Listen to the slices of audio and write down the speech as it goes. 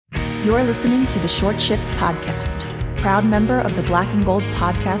You're listening to the Short Shift Podcast, proud member of the Black and Gold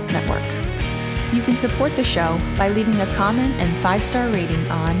Podcast Network. You can support the show by leaving a comment and 5-star rating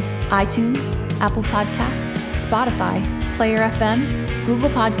on iTunes, Apple Podcasts, Spotify, Player FM,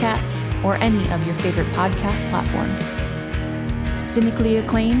 Google Podcasts, or any of your favorite podcast platforms. Cynically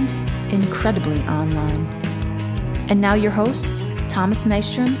acclaimed, incredibly online. And now your hosts, Thomas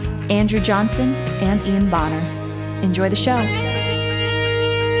Nystrom, Andrew Johnson, and Ian Bonner. Enjoy the show.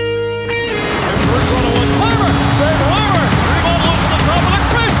 First one on one-timer, save Weber, rebound loose on the top of the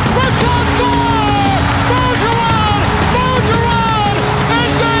crease, Rashad score! Bergeron,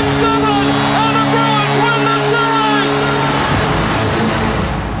 in Game 7, and the Bruins win the series!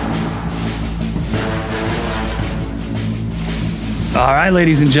 All right,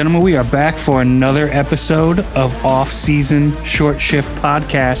 ladies and gentlemen, we are back for another episode of Off-Season Short Shift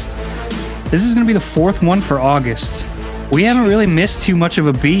Podcast. This is going to be the fourth one for August. We haven't really missed too much of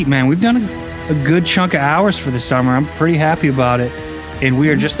a beat, man. We've done a good chunk of hours for the summer. I'm pretty happy about it. And we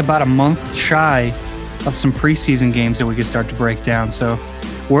are just about a month shy of some preseason games that we could start to break down. So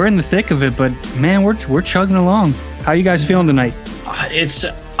we're in the thick of it, but man, we're chugging along. How you guys feeling tonight?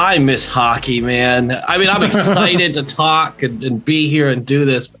 I miss hockey, man. I mean, I'm excited to talk and be here and do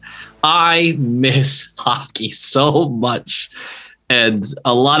this. I miss hockey so much. And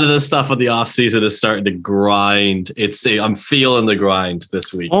a lot of the stuff in the off season is starting to grind. I'm feeling the grind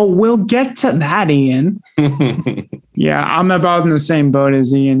this week. Oh, we'll get to that, Ian. Yeah, I'm about in the same boat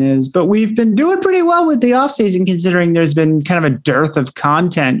as Ian is, but we've been doing pretty well with the off season considering there's been kind of a dearth of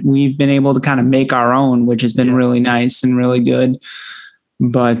content. We've been able to kind of make our own, which has been really nice and really good.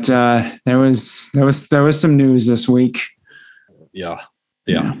 But there was some news this week. Yeah.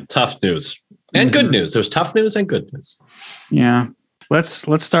 Tough news and good news. There's tough news and good news. Yeah.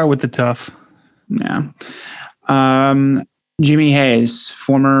 Let's start with the tough. Yeah. Jimmy Hayes,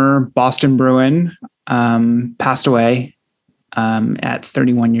 former Boston Bruin, passed away at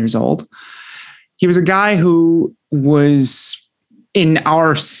 31 years old. He was a guy who was in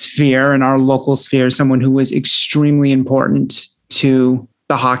our sphere, in our local sphere, someone who was extremely important to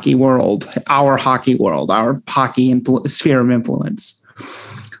the hockey world, our hockey sphere of influence.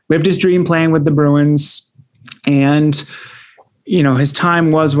 Lived his dream playing with the Bruins, and his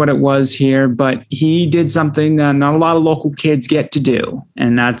time was what it was here, but he did something that not a lot of local kids get to do,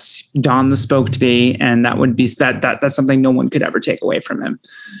 and that's don the Spoked-B, and that's something no one could ever take away from him.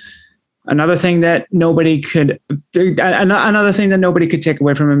 Another thing that nobody could take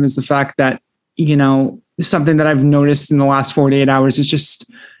away from him is the fact that, something that I've noticed in the last 48 hours is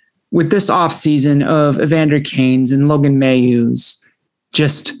just with this off season of Evander Kane's and Logan Mayhew's,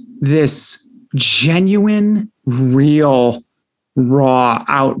 just this genuine, real, raw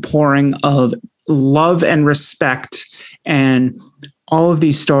outpouring of love and respect, and all of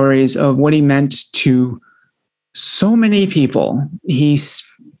these stories of what he meant to so many people. Just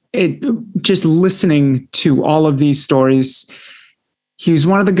listening to all of these stories. He was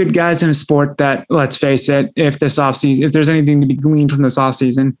one of the good guys in a sport that, let's face it, if there's anything to be gleaned from this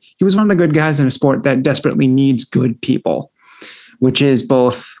offseason, he was one of the good guys in a sport that desperately needs good people, which is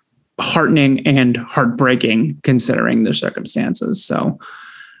both heartening and heartbreaking considering the circumstances. So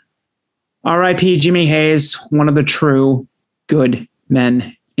R.I.P. Jimmy Hayes, one of the true good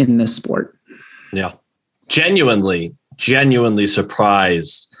men in this sport. Yeah. Genuinely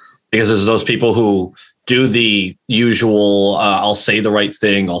surprised, because there's those people who do the usual, I'll say the right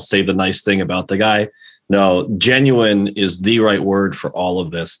thing, I'll say the nice thing about the guy. No, genuine is the right word for all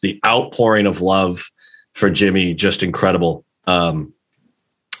of this. The outpouring of love for Jimmy, just incredible.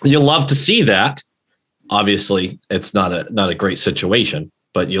 You love to see that. Obviously, it's not a great situation,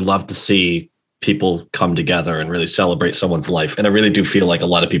 but you love to see people come together and really celebrate someone's life. And I really do feel like a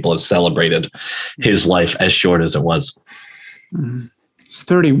lot of people have celebrated his life, as short as it was. It's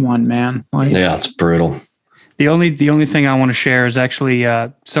 31, man. Yeah, it's brutal. The only thing I want to share is actually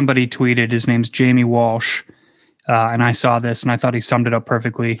somebody tweeted. His name's Jamie Walsh, and I saw this and I thought he summed it up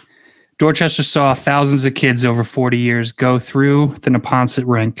perfectly. Dorchester saw thousands of kids over 40 years go through the Neponset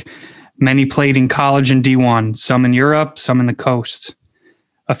rink. Many played in college and D1, some in Europe, some in the coast.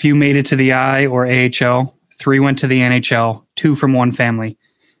 A few made it to the I or AHL. 3 went to the NHL, 2 from one family.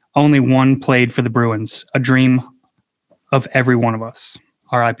 Only 1 played for the Bruins, a dream of every one of us.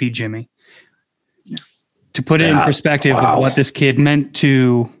 R.I.P. Jimmy. Yeah. To put it in perspective of what this kid meant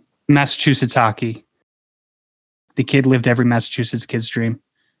to Massachusetts hockey, the kid lived every Massachusetts kid's dream.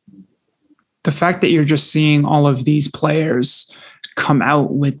 The fact that you're just seeing all of these players come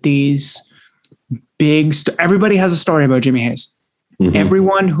out with these big... everybody has a story about Jimmy Hayes. Mm-hmm.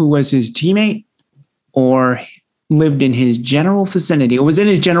 Everyone who was his teammate or lived in his general vicinity, or was in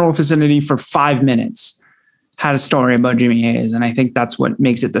his general vicinity for 5 minutes, had a story about Jimmy Hayes. And I think that's what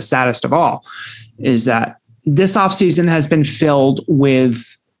makes it the saddest of all, is that this offseason has been filled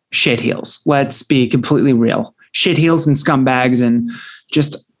with shitheels. Let's be completely real. Shitheels and scumbags, and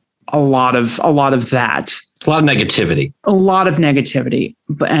just a lot of that. A lot of negativity. A lot of negativity.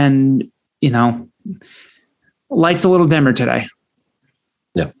 And, you know, light's a little dimmer today.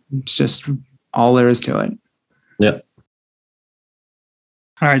 Yeah. It's just all there is to it. Yeah.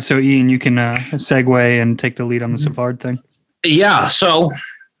 All right. So Ian, you can segue and take the lead on the Savard thing. Yeah. So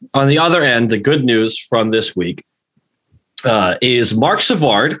on the other end, the good news from this week is Marc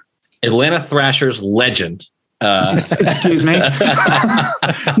Savard, Atlanta Thrashers legend. Excuse me.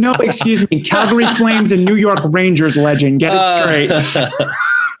 No, excuse me. Calgary Flames and New York Rangers legend. Get it straight.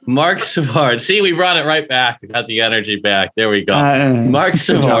 Marc Savard. See, we brought it right back. We got the energy back. There we go. Marc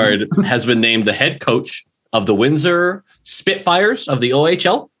Savard has been named the head coach of the Windsor Spitfires of the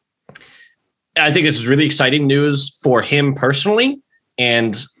OHL. I think this is really exciting news for him personally.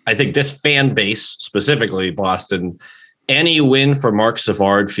 And I think this fan base, specifically Boston, any win for Marc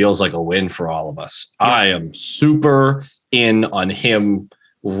Savard feels like a win for all of us. Yeah. I am super in on him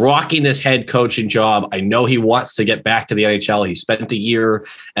rocking this head coaching job. I know he wants to get back to the NHL. He spent a year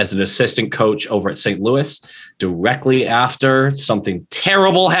as an assistant coach over at St. Louis directly after something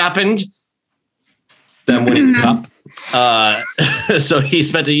terrible happened, them winning the cup. So he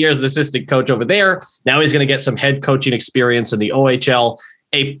spent a year as an assistant coach over there. Now he's going to get some head coaching experience in the OHL,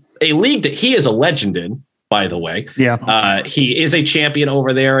 a league that he is a legend in, by the way. Yeah. He is a champion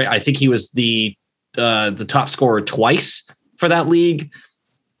over there. I think he was the top scorer twice for that league.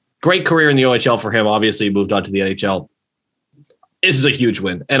 Great career in the OHL for him. Obviously, he moved on to the NHL. This is a huge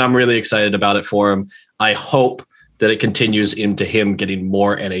win, and I'm really excited about it for him. I hope that it continues into him getting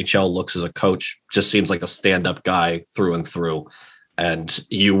more NHL looks as a coach. Just seems like a stand-up guy through and through, and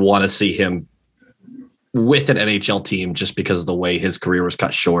you want to see him with an NHL team just because of the way his career was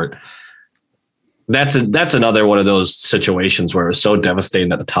cut short. That's another one of those situations where it was so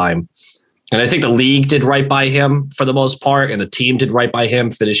devastating at the time. And I think the league did right by him for the most part, and the team did right by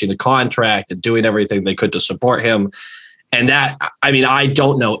him, finishing the contract and doing everything they could to support him. And that, I mean, I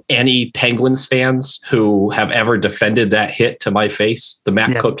don't know any Penguins fans who have ever defended that hit to my face, the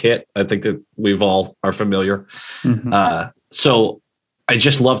Matt Cook hit. I think that we've all are familiar. Mm-hmm. So I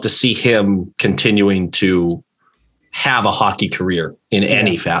just love to see him continuing to have a hockey career in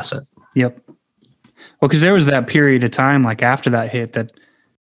any facet. Yep. Well, because there was that period of time, like after that hit, that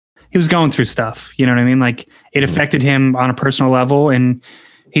he was going through stuff. You know what I mean? Like it affected him on a personal level, and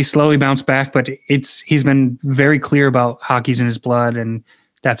he slowly bounced back. But he's been very clear about hockey's in his blood, and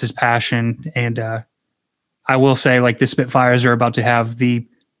that's his passion. And I will say, like, the Spitfires are about to have the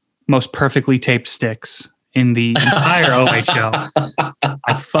most perfectly taped sticks in the entire OHL.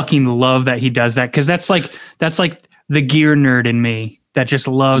 I fucking love that he does that, because that's like the gear nerd in me that just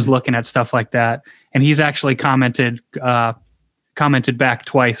loves looking at stuff like that. And he's actually commented back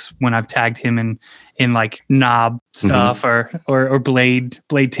twice when I've tagged him in like knob stuff or blade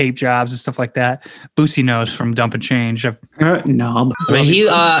tape jobs and stuff like that. Boosie knows from Dump and Change. Knob. I mean,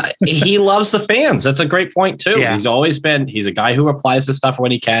 he loves the fans. That's a great point too. Yeah. He's a guy who replies to stuff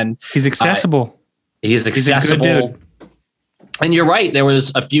when he can. He's accessible. He's accessible. He's a good dude. And you're right. There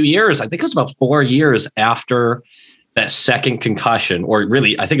was a few years, I think it was about 4 years after that second concussion, or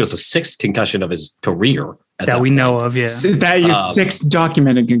really, I think it was the sixth concussion of his career. That we know of, yeah. Is that your sixth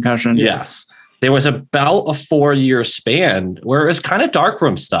documented concussion? Yes. There was about a 4-year span where it was kind of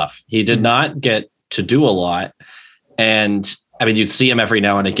darkroom stuff. He did not get to do a lot. And I mean, you'd see him every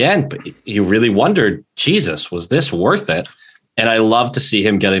now and again, but you really wondered, Jesus, was this worth it? And I love to see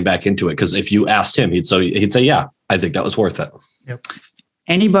him getting back into it, because if you asked him, he'd say, yeah, I think that was worth it. Yep.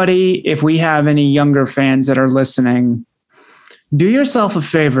 Anybody, if we have any younger fans that are listening, do yourself a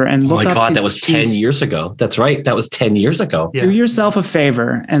favor and look up. Oh my God, that was 10 years ago. That's right. That was 10 years ago. Yeah. Do yourself a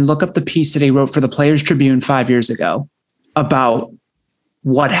favor and look up the piece that he wrote for the Players Tribune 5 years ago about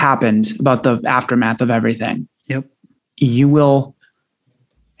what happened, about the aftermath of everything. Yep. You will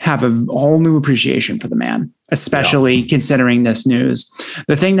have a whole new appreciation for the man, especially considering this news.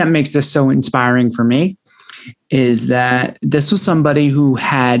 The thing that makes this so inspiring for me is that this was somebody who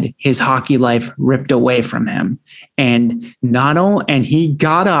had his hockey life ripped away from him, and he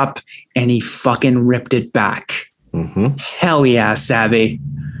got up and he fucking ripped it back. Mm-hmm. Hell yeah, Savvy.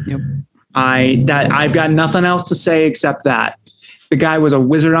 Yep. I've got nothing else to say except that the guy was a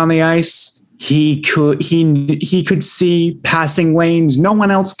wizard on the ice. He could see passing lanes no one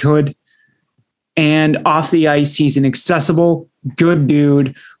else could. And off the ice, he's an accessible, good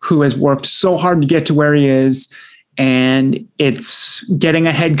dude who has worked so hard to get to where he is. and it's getting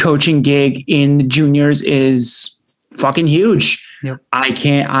a head coaching gig in the juniors is fucking huge. Yep.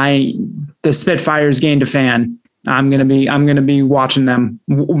 The Spitfires gained a fan. I'm going to be watching them.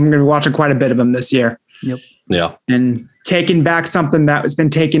 I'm going to be watching quite a bit of them this year. Yep. Yeah. And taking back something that has been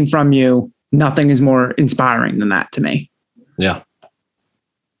taken from you, nothing is more inspiring than that to me. Yeah.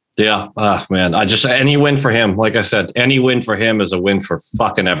 Yeah. Man, any win for him, like I said, any win for him is a win for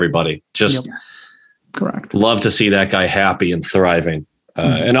fucking everybody. Just Yes. Correct. love to see that guy happy and thriving.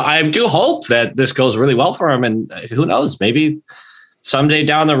 And I do hope that this goes really well for him. And who knows, maybe someday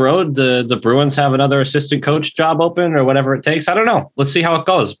down the road, the Bruins have another assistant coach job open or whatever it takes. I don't know. Let's see how it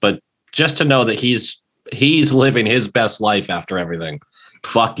goes. But just to know that he's living his best life after everything.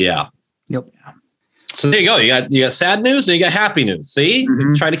 Fuck yeah. Yep. So there you go. You got sad news and you got happy news. See,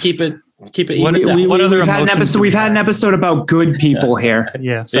 try to keep it What- even. what other we've had an emotions episode. do we We've had an have? episode about good people here.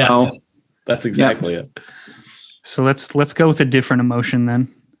 Yeah. So Yeah, that's exactly it. So let's go with a different emotion then.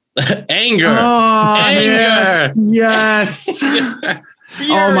 Anger. Anger. Yes.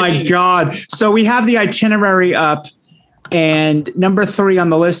 Oh my God. So we have the itinerary up, and number 3 on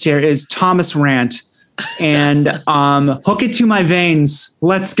the list here is Thomas Rant, and hook it to my veins.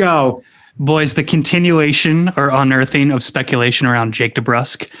 Let's go. Boys, the continuation or unearthing of speculation around Jake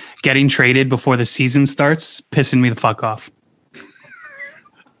DeBrusk getting traded before the season starts pissing me the fuck off.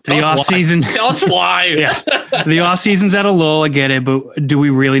 The Tell us off season. Tell us why. Yeah. The off season's at a lull. I get it, but do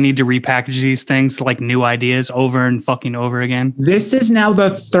we really need to repackage these things like new ideas over and fucking over again? This is now the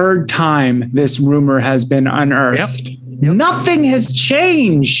 3rd time this rumor has been unearthed. Nothing has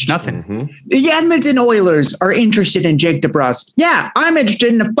changed. Nothing. Mm-hmm. The Edmonton Oilers are interested in Jake DeBrusk. Yeah, I'm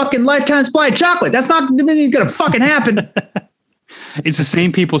interested in a fucking lifetime supply of chocolate. That's not going to fucking happen. It's the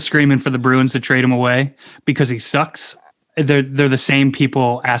same people screaming for the Bruins to trade him away because he sucks. They're the same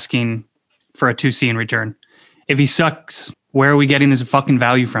people asking for a 2C in return. If he sucks, where are we getting this fucking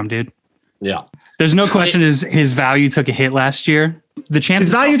value from, dude? Yeah. There's no question his value took a hit last year. The His chances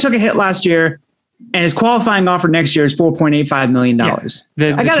value took a hit last year, and his qualifying offer next year is $4.85 million.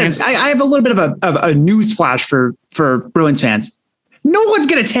 I have a little bit of a news flash for Bruins fans. No one's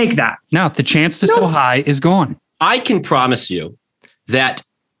going to take that. No, the chance to sell high is gone. I can promise you that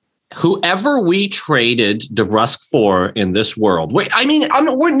whoever we traded DeBrusk for in this world,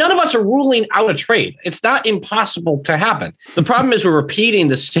 none of us are ruling out a trade. It's not impossible to happen. The problem is we're repeating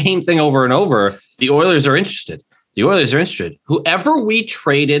the same thing over and over. The Oilers are interested. Whoever we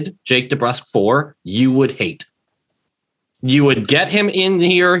traded Jake DeBrusk for, you would hate. You would get him in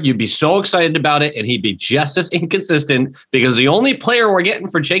here. You'd be so excited about it, and he'd be just as inconsistent because the only player we're getting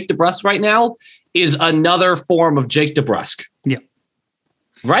for Jake DeBrusk right now is another form of Jake DeBrusk. Yeah.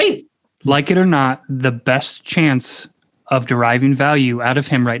 Right? Like it or not, the best chance of deriving value out of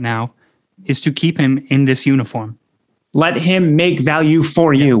him right now is to keep him in this uniform. Let him make value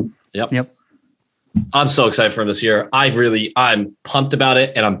for you. Yep. I'm so excited for him this year. I'm pumped about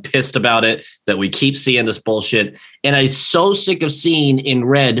it, and I'm pissed about it that we keep seeing this bullshit. And I'm so sick of seeing in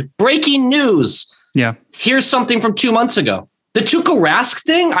red breaking news. Yeah. Here's something from 2 months ago. The Tuukka Rask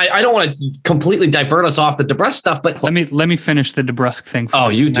thing. I don't want to completely divert us off the DeBrusk stuff, but Let me finish the DeBrusk thing.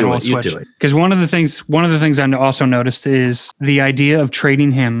 You do it. You do it. Because one of the things I also noticed is the idea of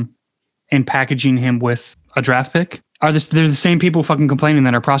trading him and packaging him with a draft pick. They're the same people fucking complaining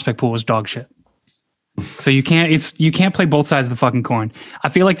that our prospect pool was dog shit. So you can't play both sides of the fucking coin. I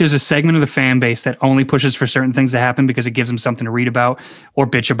feel like there's a segment of the fan base that only pushes for certain things to happen because it gives them something to read about or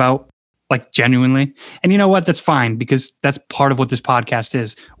bitch about, like genuinely. And you know what? That's fine because that's part of what this podcast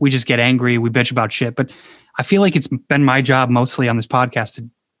is. We just get angry, we bitch about shit. But I feel like it's been my job mostly on this podcast to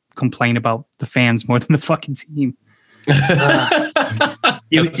complain about the fans more than the fucking team.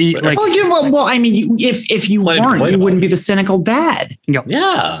 If you weren't, you wouldn't be the cynical dad.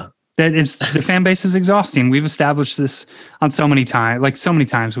 yeah. The fan base is exhausting. We've established this on so many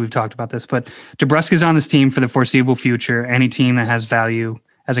times we've talked about this, but DeBrusk is on this team for the foreseeable future. Any team that has value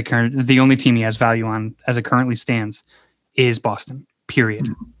the only team he has value on as it currently stands is Boston, period.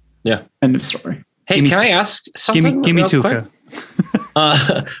 Yeah. End of story. Hey, can I ask something? Give me real Tuukka.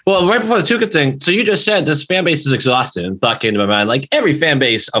 Well, right before the Tuukka thing, so you just said this fan base is exhausted, and thought came to my mind, like every fan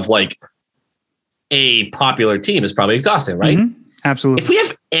base of like a popular team is probably exhausting, right? Mm-hmm. Absolutely. If we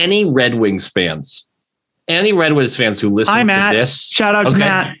have any Red Wings fans who listen Hi, to Matt. this, Shout out to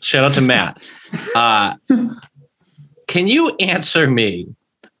Matt. Shout out to Matt. Can you answer me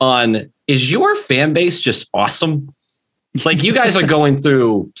on, is your fan base just awesome? Like you guys are going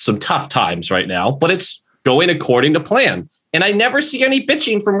through some tough times right now, but it's going according to plan. And I never see any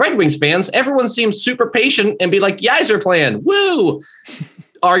bitching from Red Wings fans. Everyone seems super patient and be like, Yzer plan. Woo.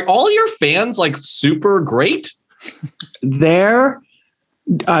 Are all your fans like super great? Their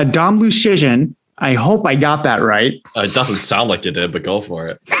Dom Luszczyszyn, I hope I got that right, It doesn't sound like you did, but go for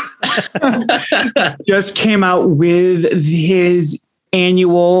it. just came out with his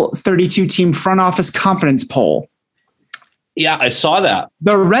annual 32-team front office confidence poll. Yeah, I saw that.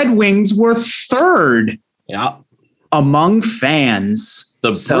 The Red Wings were third Yeah. among fans.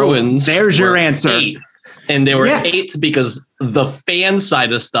 The So Bruins. there's your were answer. 8th, and they were Yeah. 8th because the fan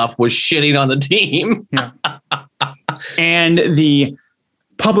side of stuff was shitting on the team. And the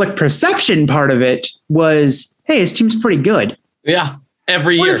public perception part of it was, hey, his team's pretty good. Yeah.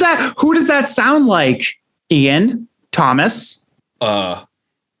 Every Who year. does that sound like, Ian? Thomas? I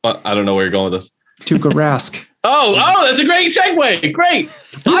don't know where you're going with this. Tuukka Rask. Oh, that's a great segue. Great.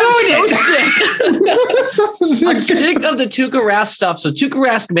 I'm so sick. I'm sick of the Tuukka Rask stuff. So Tuukka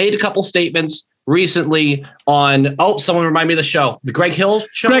Rask made a couple statements recently on, someone remind me of the show. The Greg Hill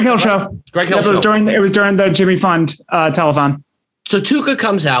show? Greg Hill show. Greg Hill Yep, show. it was during the Jimmy Fund telethon. So Tuukka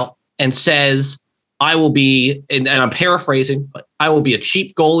comes out and says, I will be, and I'm paraphrasing, but I will be a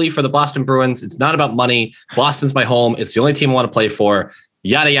cheap goalie for the Boston Bruins. It's not about money. Boston's my home. It's the only team I want to play for.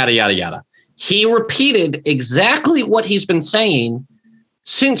 Yada, yada, yada, yada. He repeated exactly what he's been saying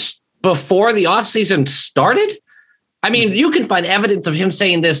since before the offseason started. I mean, you can find evidence of him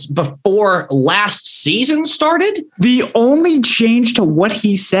saying this before last season started. The only change to what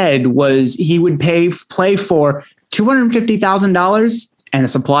he said was he would play for $250,000 and a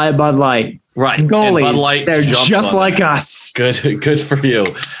supply of Bud Light. Right. And Goalies, Bud Light they're jumped just on like that. us. Good for you.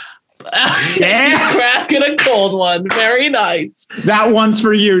 Yeah. He's cracking a cold one. Very nice. That one's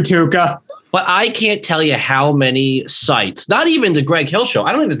for you, Tuukka. But I can't tell you how many sites, not even the Greg Hill show.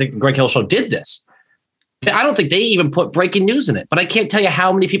 I don't even think the Greg Hill show did this. I don't think they even put breaking news in it, but I can't tell you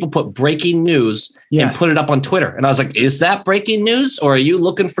how many people put breaking news and put it up on Twitter. And I was like, is that breaking news or are you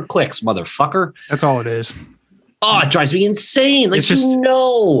looking for clicks, motherfucker? That's all it is. Oh, it drives me insane. Like, It's just- you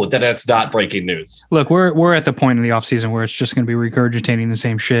know that it's not breaking news. Look, we're at the point in the offseason where it's just going to be regurgitating the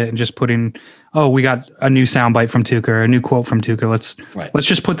same shit and just putting, we got a new soundbite from Tuukka or a new quote from Tuukka. Let's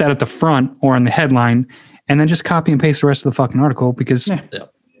just put that at the front or on the headline and then just copy and paste the rest of the fucking article because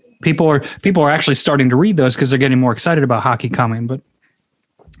people are actually starting to read those because they're getting more excited about hockey coming. But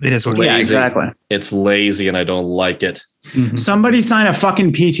it is what it is. Yeah, exactly. It's lazy and I don't like it. Mm-hmm. Somebody sign a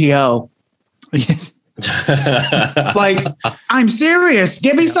fucking PTO. Like, I'm serious.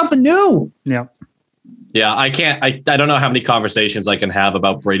 Give me something new. Yeah. Yeah, I can't. I don't know how many conversations I can have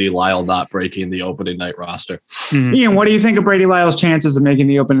about Brady Lyle not breaking the opening night roster. Ian, what do you think of Brady Lyle's chances of making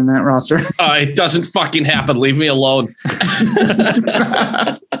the opening night roster? It doesn't fucking happen. Leave me alone.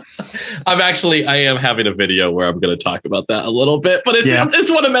 I am having a video where I'm going to talk about that a little bit, but it's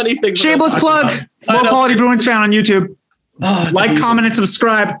one of many things. Shameless plug. Low Quality Bruins fan on YouTube. Like, comment, and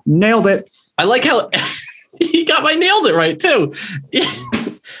subscribe. Nailed it. I like how he got my nailed it right too.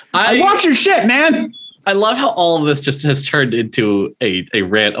 I watch your shit, man. I love how all of this just has turned into a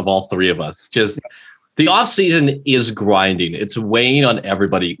rant of all three of us. Just the off season is grinding. It's weighing on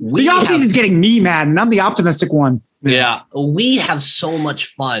everybody. The off season's getting me mad, and I'm the optimistic one. Yeah, we have so much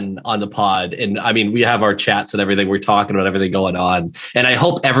fun on the pod. And I mean, we have our chats and everything. We're talking about everything going on. And I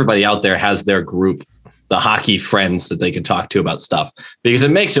hope everybody out there has their group, the hockey friends that they can talk to about stuff, because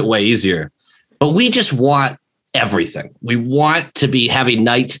it makes it way easier. But we just want everything. We want to be having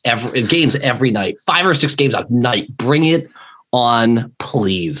games every night, 5 or 6 games a night. Bring it on,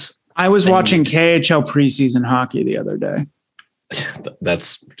 please. I was watching KHL preseason hockey the other day.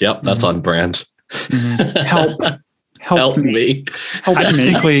 That's on brand. Help me.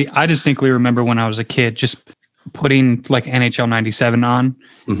 I distinctly remember when I was a kid just putting like NHL 97 on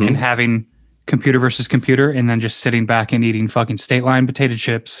and having computer versus computer and then just sitting back and eating fucking State Line potato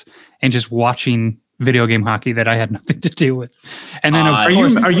chips and just watching video game hockey that I had nothing to do with. And then are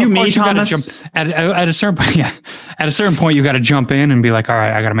you me, Thomas? At a certain point, at a certain point you got to jump in and be like, all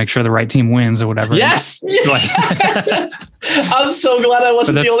right, I got to make sure the right team wins or whatever. Yes. I'm so glad I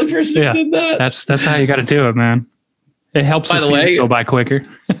wasn't the only person who did that. That's how you got to do it, man. It helps the season go by quicker.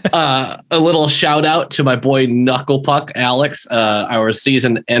 A little shout out to my boy Knuckle Puck, Alex. Our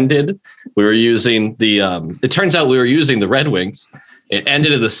season ended. We were using it turns out we were using the Red Wings. It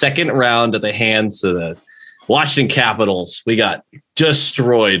ended in the second round at the hands of the Washington Capitals. We got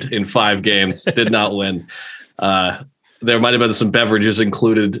destroyed in 5 games, did not win. There might have been some beverages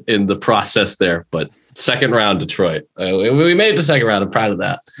included in the process there, but second round Detroit. We made it to second round. I'm proud of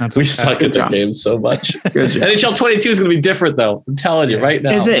that. We suck at the game so much. NHL 22 is going to be different, though. I'm telling you right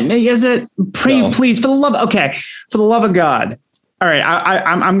now. Is it? Please, for the love of God. All right,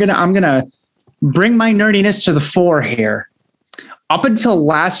 I'm gonna bring my nerdiness to the fore here. Up until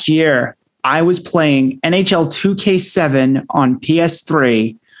last year, I was playing NHL 2K7 on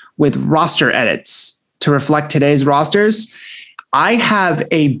PS3 with roster edits to reflect today's rosters. I have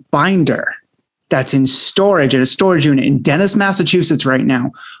a binder that's in storage at a storage unit in Dennis, Massachusetts right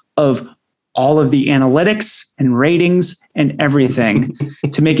now of all of the analytics and ratings and everything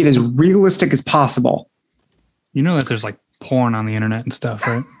to make it as realistic as possible. You know that there's like porn on the internet and stuff,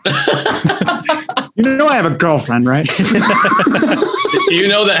 right? You know, I have a girlfriend, right? You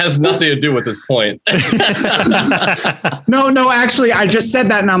know that has nothing to do with this point. No, actually, I just said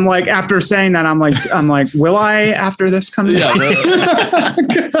that, and I'm like, after saying that, I'm like, will I after this comes out?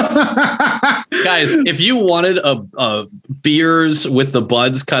 Guys, if you wanted a beers with the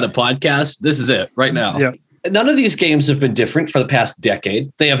buds kind of podcast, this is it right now. Yeah. None of these games have been different for the past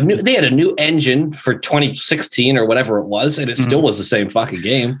decade. They had a new engine for 2016 or whatever it was, and it still was the same fucking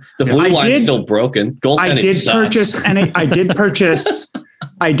game. The blue line's still broken. Goaltending sucks.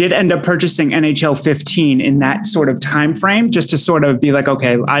 I did end up purchasing NHL 15 in that sort of time frame, just to sort of be like,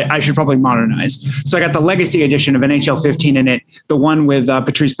 okay, I should probably modernize. So I got the Legacy edition of NHL 15 in it, the one with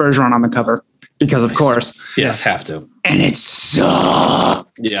Patrice Bergeron on the cover, because of course. Yes, have to. And it sucks.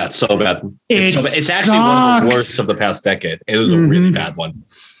 Yeah, it's so bad. It's actually one of the worst of the past decade. It was a really bad one.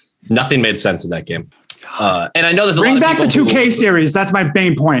 Nothing made sense in that game. And I know there's a Bring lot of back the people 2K series. That's my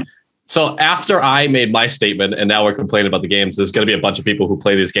main point. So after I made my statement and now we're complaining about the games, there's going to be a bunch of people who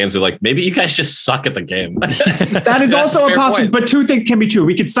play these games who are like, maybe you guys just suck at the game. That is also a possibility, but two things can be true.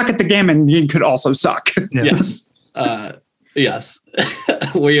 We could suck at the game and you could also suck. Yeah. Yes. Yes.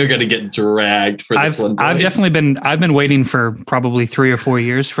 We are going to get dragged for this one. I've been waiting for probably 3 or 4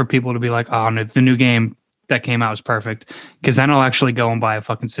 years for people to be like, oh, no, the new game that came out is perfect. Because then I'll actually go and buy a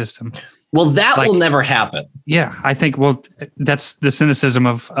fucking system. Well, that will never happen. Yeah, I think, that's the cynicism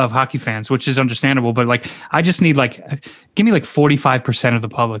of hockey fans, which is understandable. But like, I just need give me 45% of the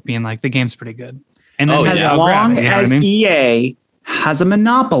public being like, the game's pretty good. And then as long as EA has a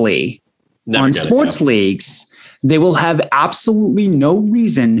monopoly on sports leagues, they will have absolutely no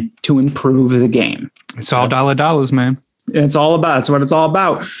reason to improve the game. It's all dollars, man. It's what it's all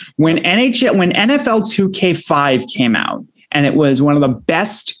about. When NFL 2K5 came out, and it was one of the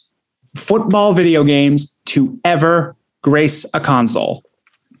best football video games to ever grace a console.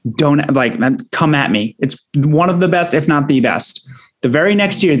 Don't come at me. It's one of the best, if not the best. The very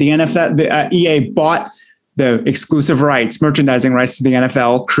next year, the NFL, EA bought the exclusive rights, merchandising rights to the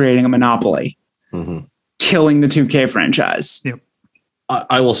NFL, creating a monopoly, killing the 2K franchise. Yep.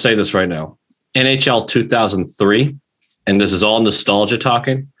 I will say this right now. NHL 2003, and this is all nostalgia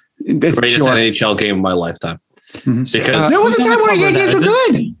talking, greatest NHL game of my lifetime. Because there was a time where EA games were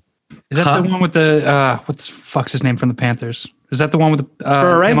good. Is that the one with the what the fuck's his name from the Panthers? Is that the one with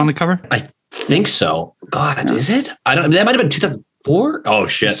the name on the cover? I think so. God, is it? I don't. That might have been 2004. Oh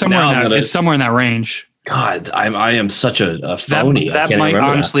shit! It's somewhere in that range. God, I am such a phony. That might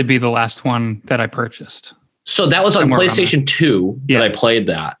honestly be the last one that I purchased. So that was on PlayStation 2 that I played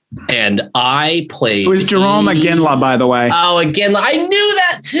that. And I played... It was Jerome McGinley, by the way. Oh, McGinley. I knew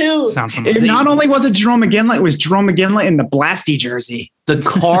that too. Not only was it Jerome McGinley, it was Jerome McGinley in the Blasty jersey. The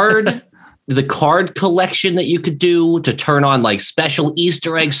card collection that you could do to turn on special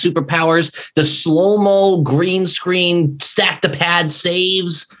Easter egg superpowers, the slow-mo green screen, stack the pad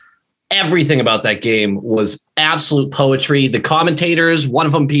saves... Everything about that game was absolute poetry. The commentators, one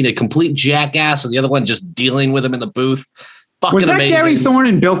of them being a complete jackass and the other one just dealing with him in the booth. Fucking was that amazing. Gary Thorne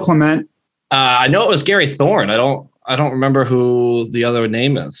and Bill Clement? I know it was Gary Thorne. I don't remember who the other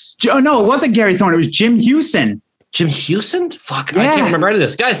name is. No, it wasn't Gary Thorne. It was Jim Hewson. Jim Hewson? Fuck, yeah. I can't remember any of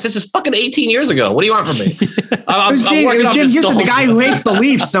this. Guys, this is fucking 18 years ago. What do you want from me? It was Jim Hewson, the guy who hates the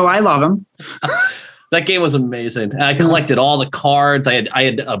Leafs, so I love him. That game was amazing. And I collected all the cards. I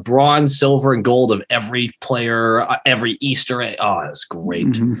had a bronze, silver, and gold of every player, every Easter egg. Oh, it was great.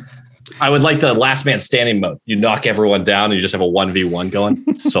 Mm-hmm. I would like the last man standing mode. You knock everyone down and you just have a 1v1 going.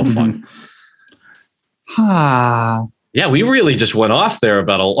 It's so fun. Yeah, we really just went off there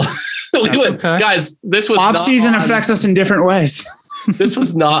about okay. Guys, this was off-season affects us in different ways. This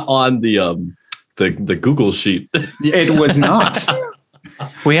was not on the Google sheet. It was not.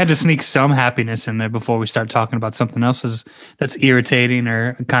 We had to sneak some happiness in there before we start talking about something else that's irritating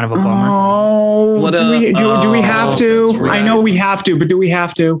or kind of a bummer. Oh, do we have to? Right. I know we have to, but do we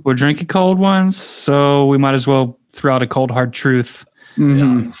have to? We're drinking cold ones, so we might as well throw out a cold hard truth.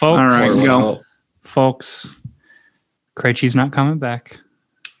 Mm-hmm. Folks, all right, go. Folks, Krejci's not coming back.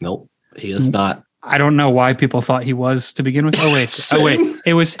 Nope, he is not. I don't know why people thought he was to begin with. Oh wait,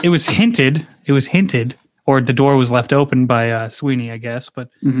 it was hinted. It was hinted. Or the door was left open by Sweeney, I guess. But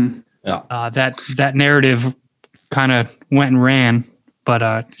that narrative kind of went and ran. But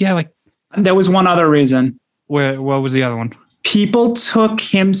There was one other reason. What was the other one? People took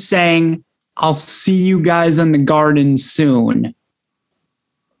him saying, "I'll see you guys in the Garden soon,"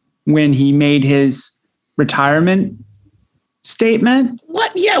 when he made his retirement statement.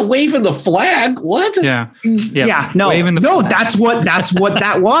 What? Yeah, waving the flag. What? Yeah. No, Waving the flag. that's what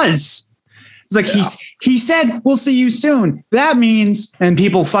that was. It's like he said, "We'll see you soon." That means, and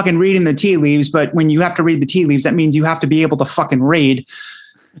people fucking reading the tea leaves, but when you have to read the tea leaves, that means you have to be able to fucking read,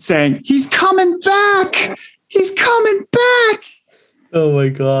 saying, "He's coming back. He's coming back." Oh my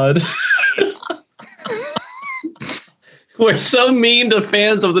God. We're so mean to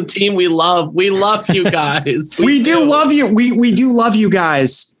fans of the team we love. We love you guys. We do love you. We do love you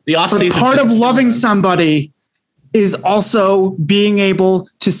guys. The But offseason part of loving somebody is also being able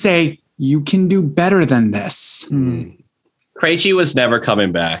to say, "You can do better than this." Krejci was never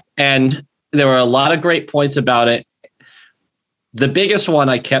coming back. And there were a lot of great points about it. The biggest one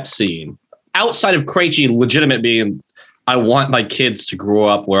I kept seeing, outside of Krejci legitimate being, I want my kids to grow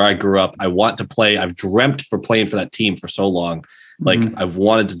up where I grew up. I want to play. I've dreamt for playing for that team for so long. Like I've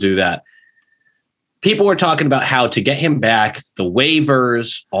wanted to do that. People were talking about how to get him back, the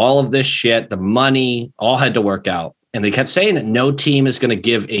waivers, all of this shit, the money, all had to work out. And they kept saying that no team is going to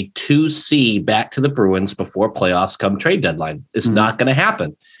give a 2C back to the Bruins before playoffs come trade deadline. It's not going to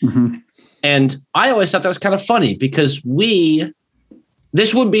happen. And I always thought that was kind of funny because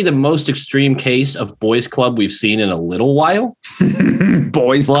this would be the most extreme case of boys club we've seen in a little while.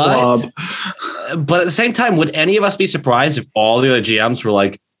 Boys club. But at the same time, would any of us be surprised if all the other GMs were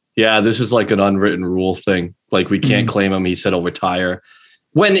like, yeah, this is like an unwritten rule thing. Like we can't claim him. He said he'll retire.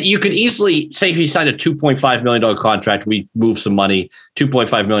 When you could easily say if he signed a $2.5 million contract, we move some money,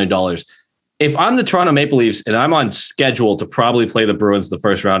 $2.5 million. If I'm the Toronto Maple Leafs and I'm on schedule to probably play the Bruins the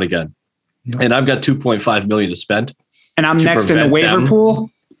first round again, and I've got $2.5 million to spend, and I'm next in the waiver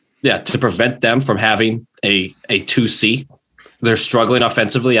pool. Yeah, to prevent them from having a 2C, they're struggling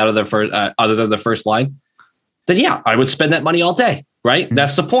offensively out of their first, other than the first line. Then yeah, I would spend that money all day. Right,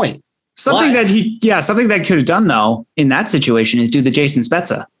 that's the point. Something that could have done though in that situation is do the Jason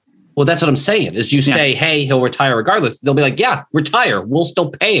Spezza. Well, that's what I'm saying. Is you say, hey, he'll retire regardless. They'll be like, yeah, retire. We'll still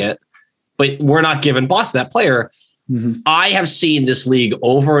pay it, but we're not giving Boston that player. I have seen this league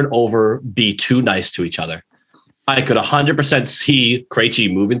over and over be too nice to each other. I could 100% see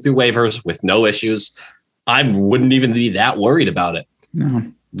Krejci moving through waivers with no issues. I wouldn't even be that worried about it. No.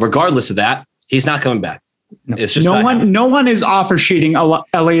 Regardless of that, he's not coming back. It's just no one is offer sheeting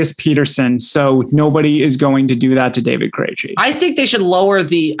Elias Peterson, so nobody is going to do that to David Krejci. I think they should lower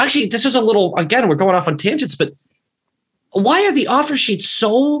the. Actually, this is a little. Again, we're going off on tangents, but why are the offer sheets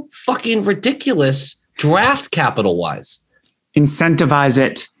so fucking ridiculous? Draft capital wise, incentivize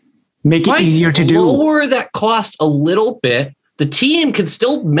it, make it easier to do. Lower that cost a little bit. The team can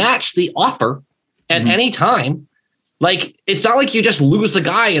still match the offer at any time. Like, it's not like you just lose the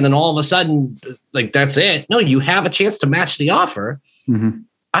guy and then all of a sudden, like, that's it. No, you have a chance to match the offer.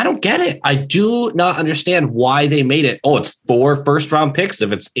 I don't get it. I do not understand why they made it. Oh, it's 4 first-round picks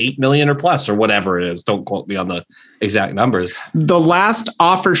if it's $8 million or plus or whatever it is. Don't quote me on the exact numbers. The last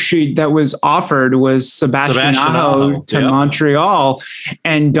offer sheet that was offered was Sebastian Aho to Montreal.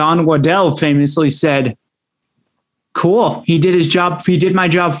 And Don Waddell famously said, cool, he did his job. He did my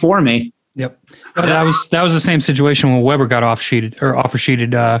job for me. Yep. That was the same situation when Weber got offer sheeted. And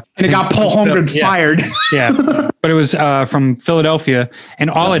it got Paul Holmgren fired. Yeah. But it was from Philadelphia. And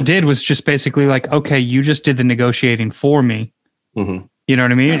all it did was just basically like, okay, you just did the negotiating for me. You know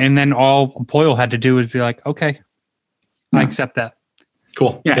what I mean? And then all Poile had to do was be like, okay, I accept that.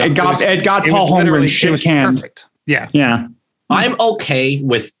 Cool. Yeah. It got Paul Holmgren shit canned. Perfect. Yeah. Yeah. I'm okay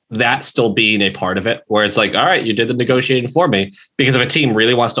with that still being a part of it, where it's like, all right, you did the negotiating for me. Because if a team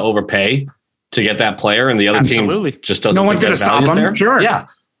really wants to overpay to get that player and the other team just doesn't, no one's going to stop them. There, sure. Yeah.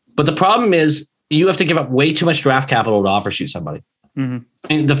 But the problem is you have to give up way too much draft capital to offer sheet somebody. And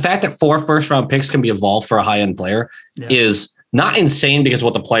the fact that 4 first-round picks can be evolved for a high-end player is not insane because of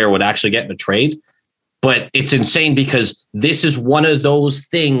what the player would actually get in a trade, but it's insane because this is one of those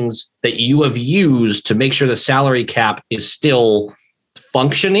things that you have used to make sure the salary cap is still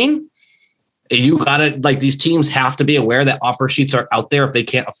functioning. You got to, like, these teams have to be aware that offer sheets are out there if they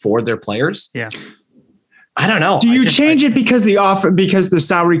can't afford their players. Yeah. I don't know. Do you change it because the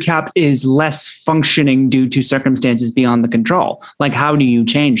salary cap is less functioning due to circumstances beyond the control? Like, how do you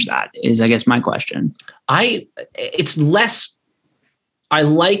change that is, I guess, my question. It's less. I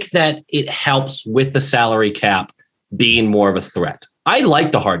like that it helps with the salary cap being more of a threat. I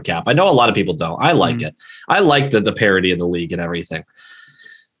like the hard cap. I know a lot of people don't. I like it. I like the parity in the league and everything.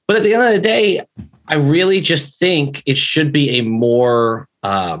 But at the end of the day, I really just think it should be a more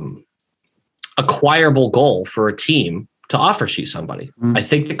acquirable goal for a team to offer sheet somebody. I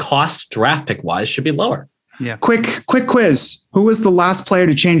think the cost draft pick wise should be lower. Yeah. Quick quiz. Who was the last player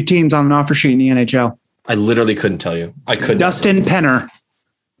to change teams on an offer sheet in the NHL? I literally couldn't tell you. I couldn't. Dustin Penner.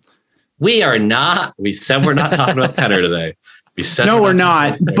 We said we're not talking about Penner today. We said No, we're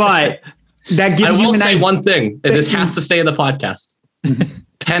not. But that gives I you will an say idea. one thing, and this has to stay in the podcast.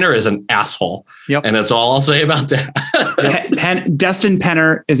 Penner is an asshole. Yep. And that's all I'll say about that. Dustin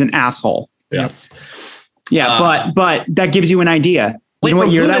Penner is an asshole. Yes. Yeah, but that gives you an idea. Wait, You know what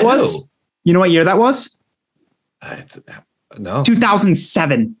from year who that to was? who? You know what year that was? No.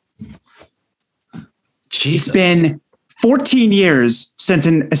 2007. It's Jesus. been 14 years since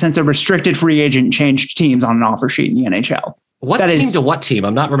a restricted free agent changed teams on an offer sheet in the NHL. What that team is- to what team?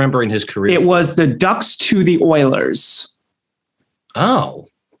 I'm not remembering his career. It was the Ducks to the Oilers. Oh,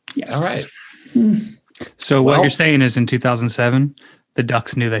 Yes. all right. So what Well- you're saying is in 2007, the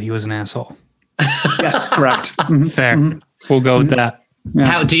Ducks knew that he was an asshole. Yes, correct. Mhm. Fair. We'll go with that. Yeah.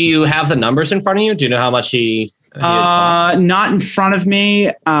 How do you have the numbers in front of you? Do you know how much he had cost? Not in front of me.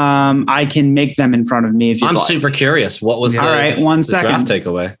 I can make them in front of me if you I'm like. super curious. What was All right, one second. draft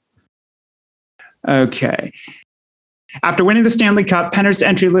takeaway? Okay. After winning the Stanley Cup, Penner's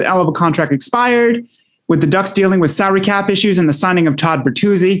entry-level contract expired. With the Ducks dealing with salary cap issues and the signing of Todd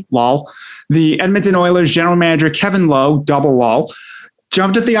Bertuzzi, lol, the Edmonton Oilers general manager Kevin Lowe, double lol,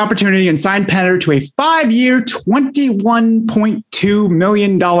 jumped at the opportunity and signed Penner to a 5-year, $21.2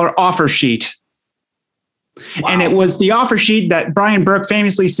 million offer sheet. And it was the offer sheet that Brian Burke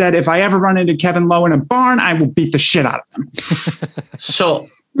famously said, if I ever run into Kevin Lowe in a barn, I will beat the shit out of him. So,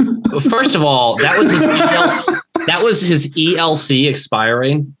 first of all, that was his ELC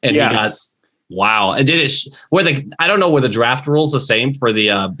expiring, and he got wow. And did it I don't know where the draft rules the same for the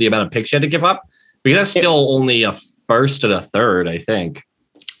amount of picks you had to give up, because that's still only a first and a third, I think.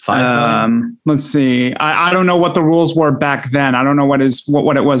 5 million. Let's see. I don't know what the rules were back then. I don't know what it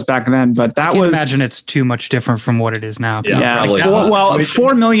was back then, but that I can was imagine it's too much different from what it is now. Yeah. Probably.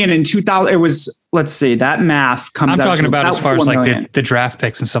 $4 million in 2000. It was. Let's see. That math comes. I'm out talking to about as far as $4 like million. the draft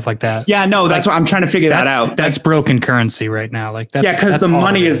picks and stuff like that. Yeah, no, that's what I'm trying to figure that out. That's broken currency right now. Like that's, Yeah, because that's the all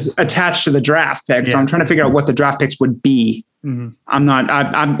money it is attached to the draft pick. So Yeah. I'm trying to figure out what the draft picks would be. Mhm. I'm not.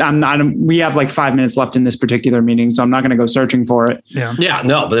 We have like 5 minutes left in this particular meeting, so I'm not going to go searching for it. Yeah. Yeah,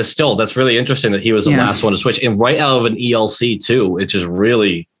 no, but that's really interesting that he was the Yeah. last one to switch, and right out of an ELC too, which is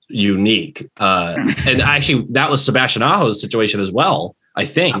really unique. And actually, that was Sebastian Aho's situation as well. I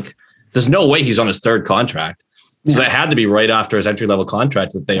think there's no way he's on his third contract, so that had to be right after his entry level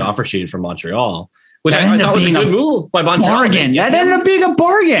contract that they offer sheeted from Montreal, which That I ended thought up was a being good a move by Montreal. Bargain. That ended up being a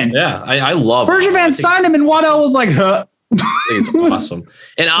bargain. Yeah, I love. Bergevin I think- signed him, and Waddell was like, "Huh." I think it's awesome.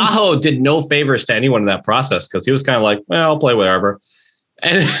 And Aho did no favors to anyone in that process, because he was kind of like, well, I'll play wherever.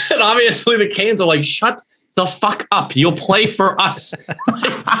 And obviously the Canes are like, shut the fuck up. You'll play for us.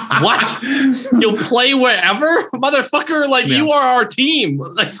 Like, what? You'll play wherever? Motherfucker, like you are our team.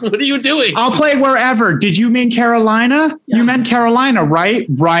 Like, what are you doing? I'll play wherever. Did you mean Carolina? You meant Carolina, right?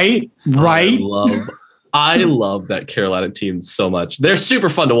 Right. I love that Carolina team so much. They're super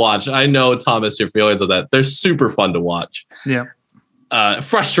fun to watch. I know, Thomas, your feelings on that. They're super fun to watch. Yeah.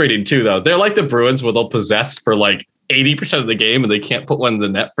 Frustrating too, though. They're like the Bruins, where they'll possess for like 80% of the game and they can't put one in the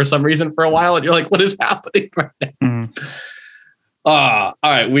net for some reason for a while. And you're like, what is happening right now? Mhm. All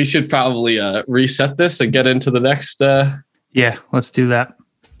right. We should probably reset this and get into the next. Yeah. Let's do that.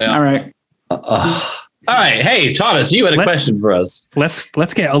 Yeah. All right. All right. Hey, Thomas, you had a question for us.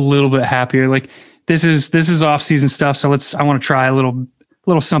 Let's get a little bit happier. Like this is off-season stuff, so I want to try a little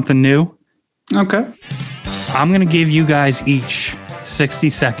something new. Okay. I'm going to give you guys each 60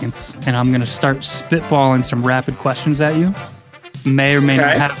 seconds, and I'm going to start spitballing some rapid questions at you. May or may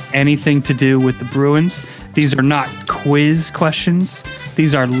not have anything to do with the Bruins. These are not quiz questions.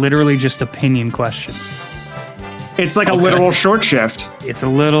 These are literally just opinion questions. It's like a literal short shift. It's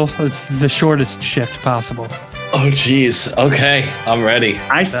the shortest shift possible. Oh, geez. Okay. I'm ready.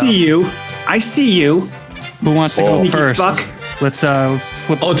 I see you. Who wants to go Sneaky first? fuck. Let's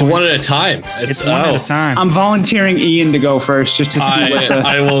flip. Oh, it's one at a time. It's one at a time. I'm volunteering Ian to go first just to see what the.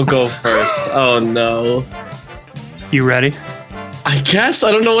 I will go first. Oh, no. You ready? I guess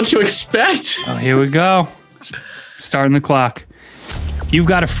I don't know what to expect. Oh, here we go. Starting the clock. You've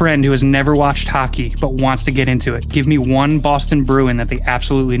got a friend who has never watched hockey but wants to get into it. Give me one Boston Bruin that they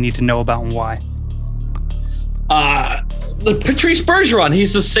absolutely need to know about and why. The Patrice Bergeron.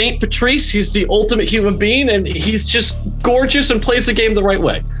 He's the Saint Patrice. He's the ultimate human being, and he's just gorgeous and plays the game the right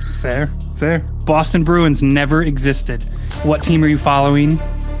way. Fair. Boston Bruins never existed. What team are you following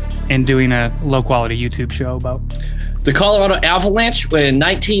and doing a low-quality YouTube show about? The Colorado Avalanche in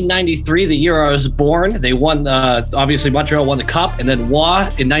 1993, the year I was born, they won, obviously Montreal won the cup, and then Roy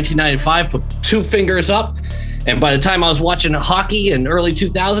in 1995 put 2 fingers up. And by the time I was watching hockey in early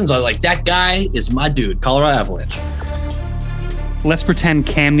 2000s, I was like, that guy is my dude, Colorado Avalanche. Let's pretend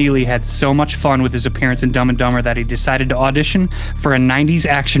Cam Neely had so much fun with his appearance in Dumb and Dumber that he decided to audition for a 90s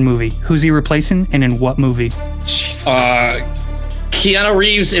action movie. Who's he replacing and in what movie? Jesus. Keanu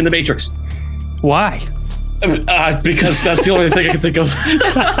Reeves in The Matrix. Why? Because that's the only thing I can think of.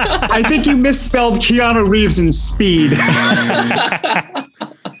 I think you misspelled Keanu Reeves in Speed.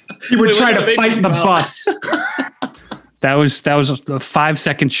 He would try to fight the bus. That was 5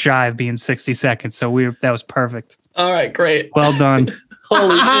 seconds shy of being 60 seconds. So that was perfect. All right, great. Well done.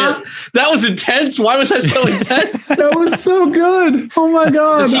 Holy shit. That was intense. Why was that so intense? That was so good. Oh my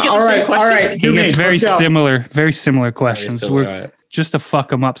God. Does he get the same questions? He gets very similar questions. Similar, right. Just to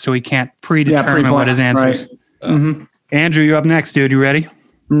fuck him up so he can't predetermine what his answer is. Right. Andrew, you're up next, dude. You ready?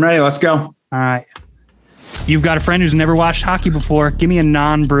 I'm ready. Let's go. All right. You've got a friend who's never watched hockey before. Give me a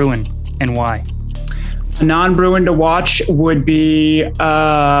non-Bruin and why. A non-Bruin to watch would be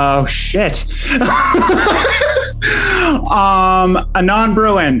shit. A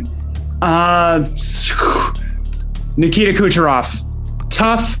non-Bruin. Nikita Kucherov.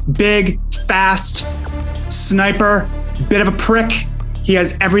 Tough, big, fast, sniper, bit of a prick. He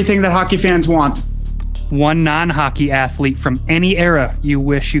has everything that hockey fans want. One non-hockey athlete from any era you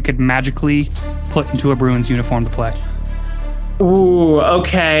wish you could magically put into a Bruins uniform to play. Ooh,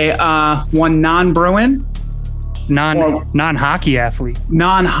 okay. One non-Bruin? Non-hockey athlete.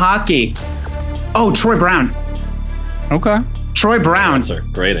 Non-hockey. Oh, Troy Brown. Okay. Troy Brown. Answer.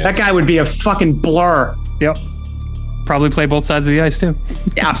 Great answer. That guy would be a fucking blur. Yep. Probably play both sides of the ice too.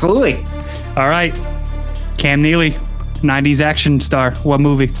 Yeah, absolutely. All right. Cam Neely, 90s action star. What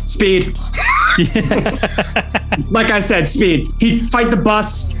movie? Speed. Like I said, Speed. He'd fight the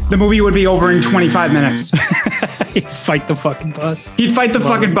bus. The movie would be over in 25 minutes. He'd fight the fucking bus. He'd fight the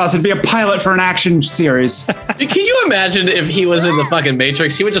fucking bus. It'd be a pilot for an action series. Can you imagine if he was in the fucking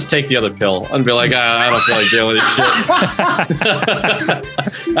Matrix? He would just take the other pill and be like, I don't feel like dealing with this shit.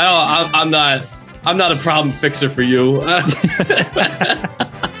 I'm not a problem fixer for you.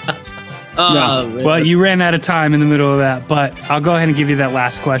 Well, you ran out of time in the middle of that, but I'll go ahead and give you that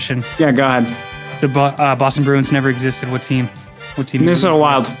last question. Yeah, go ahead. The Boston Bruins never existed. What team? Minnesota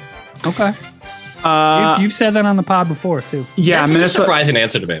Wild. Okay. You've said that on the pod before too. Yeah, That's Minnesota. a surprising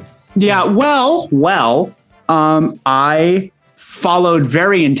answer to me. Yeah, well, I followed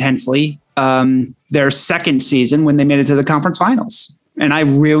very intensely their second season when they made it to the conference finals, and I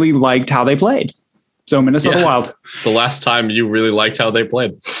really liked how they played. So Minnesota Wild. The last time you really liked how they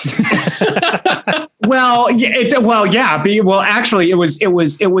played. Actually,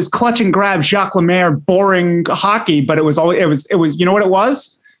 it was clutch and grab Jacques Lemaire, boring hockey, but it was you know what it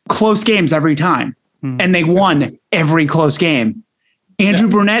was? Close games every time, and they won every close game. Andrew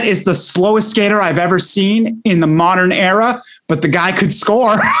Brunette is the slowest skater I've ever seen in the modern era, but the guy could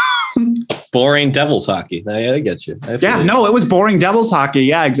score. Boring Devils hockey. I get you. It was boring Devils hockey.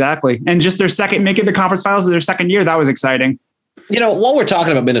 Yeah, exactly. And just making the conference finals of their second year, that was exciting. You know, while we're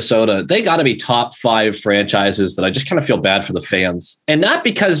talking about Minnesota, they got to be top 5 franchises that I just kind of feel bad for the fans. And not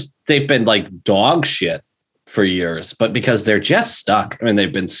because they've been like dog shit for years, but because they're just stuck. I mean,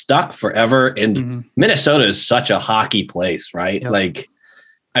 they've been stuck forever. And Minnesota is such a hockey place, right? Yep. Like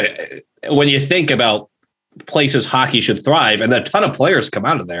when you think about places hockey should thrive and a ton of players come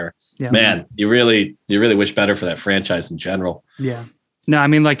out of there, man, you really wish better for that franchise in general. Yeah. No, I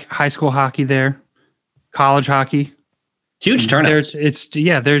mean like high school hockey there, college hockey. Huge turnouts.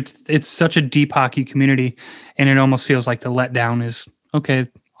 It's such a deep hockey community, and it almost feels like the letdown is, okay,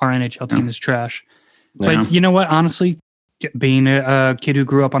 our NHL team is trash. But you know what? Honestly, being a kid who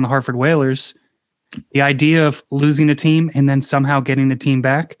grew up on the Hartford Whalers, the idea of losing a team and then somehow getting the team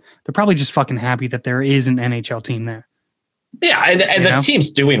back, they're probably just fucking happy that there is an NHL team there. Yeah, and the team's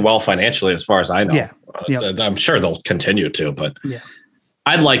doing well financially as far as I know. Yeah. I'm sure they'll continue to, but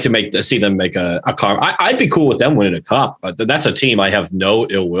I'd like to see them make a cup. I'd be cool with them winning a cup. That's a team I have no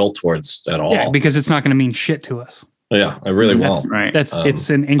ill will towards at all. Yeah, because it's not going to mean shit to us. Yeah, I really won't. Right. It's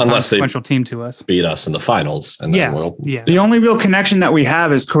an inconsequential team to us. Beat us in the finals, and then we'll. Yeah. The only real connection that we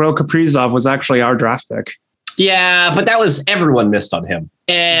have is Kirill Kaprizov was actually our draft pick. Yeah, but that was everyone missed on him.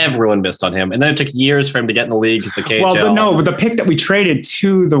 Everyone missed on him, and then it took years for him to get in the league as a KHL. Well, but the pick that we traded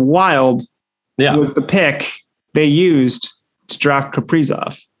to the Wild was the pick they used to draft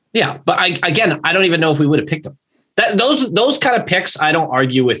Kaprizov. Yeah, but I don't even know if we would have picked him. those kind of picks I don't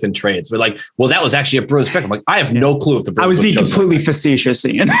argue with in trades. We're like, well, that was actually a Bruins pick. I'm like, I have no clue if the Bruins. I was being completely facetious,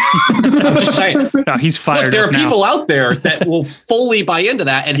 Ian. I'm just saying. No, he's fired. Look, there are now. people out there that will fully buy into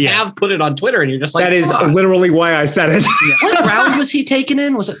that and have put it on Twitter, and you're just like, that is literally why I said it. What round was he taken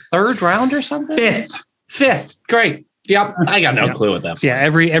in? Was it third round or something? Fifth. Great. Yep. I got no clue at that point. Yeah,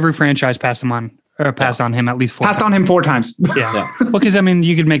 every franchise passed him on. Or passed on him at least 4 times. Passed on him 4 times. Yeah. Well, because I mean,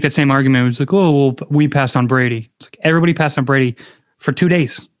 you could make that same argument. It's like, oh, well, we passed on Brady. It's like everybody passed on Brady for 2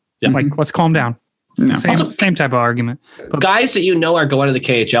 days. Yeah. Like, let's calm down. It's the same type of argument. But guys that are going to the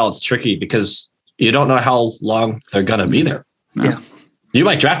KHL, it's tricky because you don't know how long they're going to be there. Yeah. You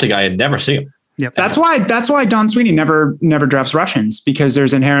might draft a guy and never see him. Yep. That's why Don Sweeney never drafts Russians, because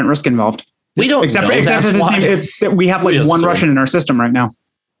there's inherent risk involved. We don't except know. for if we have like one Russian in our system right now.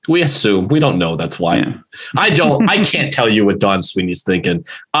 We assume. We don't know. That's why. Yeah. I can't tell you what Don Sweeney's thinking.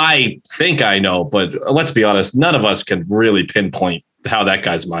 I think I know, but let's be honest, none of us can really pinpoint how that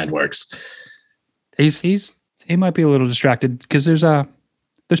guy's mind works. He might be a little distracted because there's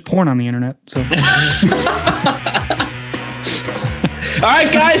porn on the internet. So all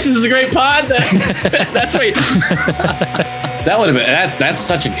right, guys, this is a great pod. That's right. That would have been that's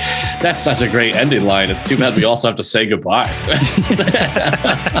such a great ending line. It's too bad we also have to say goodbye.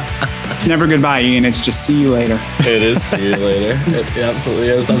 Never goodbye, Ian. It's just see you later. It is see you later. It absolutely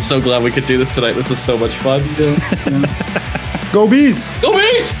is. I'm so glad we could do this tonight. This was so much fun. Go Bees! Go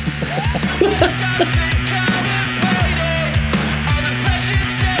Bees!